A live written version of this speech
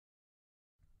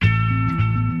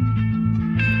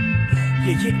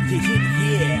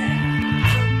yeah.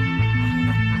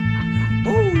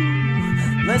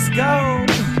 Ooh, let's go.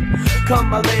 Come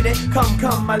my lady,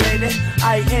 come my lady.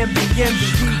 I am the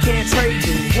MVP, can't trade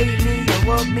me. Hate me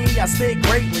or love me, I spit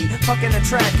greatly. Fucking the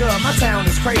track up, my town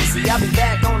is crazy. I'll be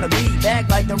back on the beat, back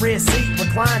like the Red Sea.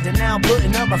 Reclined and now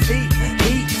putting up my feet.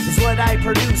 Heat is what I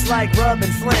produce like rub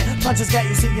and flint. Punches got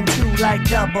you seeing two like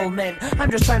double mint. I'm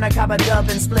just trying to cop a dub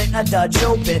and split a Dutch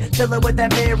open. Fill it with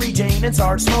that Mary Jane and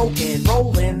start smoking.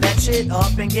 Rolling that shit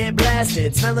up and get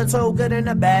blasted. Smelling so good in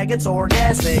the bag, it's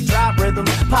orgasmic. Drop rhythms,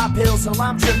 pop pills till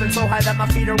I'm tripping so high that my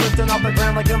feet are lifting off the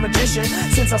ground like a magician.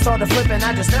 Since I started flipping,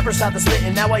 I just never stopped the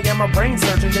spitting. Now I am a brain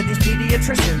surgeon to these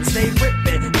pediatricians. Stay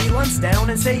ripping, be lunch down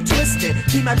and stay twisted.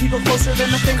 Keep my people closer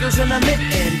than the fingers in a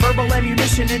mitten. Verbal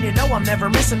ammunition, and you know I'm never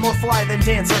missing. More fly than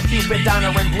dancer, Cupid,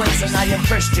 Donner, and Blitz, and I am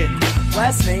Christian.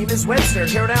 Last name is Webster,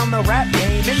 tear down the rap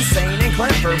game, insane and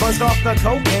clever. Buzzed off the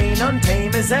cocaine,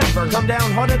 untamed as ever. Come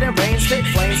down harder than rain, spit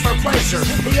flames for pleasure.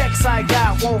 The X I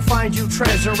got won't find you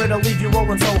treasure. It'll leave you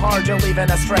rolling so hard you're leaving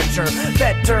a stretcher.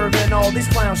 Better than all these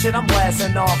clown shit I'm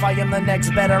blasting off. I am the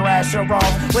next better Asher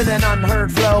off. With an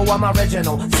unheard flow, I'm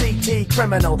original. CT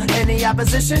criminal. Any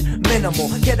opposition? Minimal.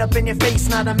 Get up in your face,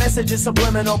 not a message, it's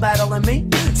subliminal. Battling me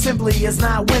simply is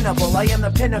not winnable. I am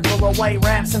the pinnacle of white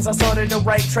rap since I started to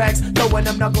write tracks. Throwing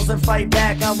them knuckles and fight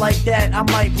back, I like that. I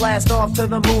might blast off to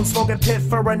the moon, smoking pit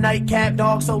for a nightcap,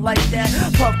 dog, so like that.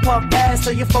 Puff, puff, pass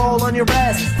till you fall on your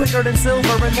ass. Quicker than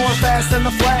silver and more fast than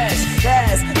the flash.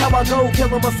 That's how I go,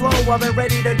 kill 'em with flow. I've been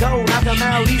ready to go, knock 'em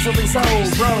out easily, so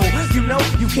bro, you know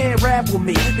you can't rap with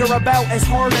me. You're about as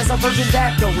hard as a virgin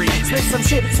daiquiri. Spit some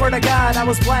shit, swear to God I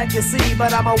was black, you see,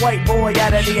 but I'm a white boy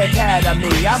out of the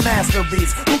academy. I master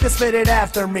beats, who can spit it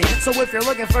after me? So if you're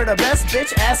looking for the best,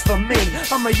 bitch, ask for me.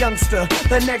 I'm a youngster,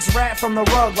 the next rat from the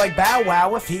rug, like Bow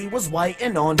Wow if he was white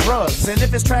and on drugs. And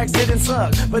if his tracks didn't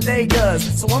suck, but they does,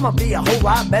 so I'ma be a whole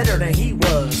lot better than he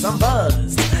was. I'm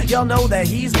buzzed. Y'all know that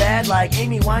he's bad like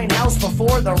Amy Winehouse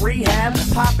before the rehab.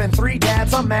 Popping 3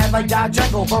 dabs, I'm mad like Doc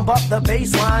Jekyll. Bump up the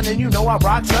bass line and you know I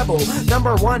rock treble.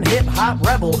 #1 hip hop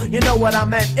rebel, you know what I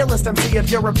meant. Illest MC of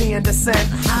European descent.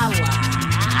 Holla.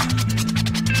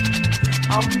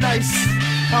 I'm nice,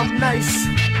 I'm nice.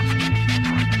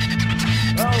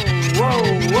 Oh, whoa,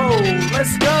 whoa,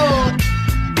 let's go.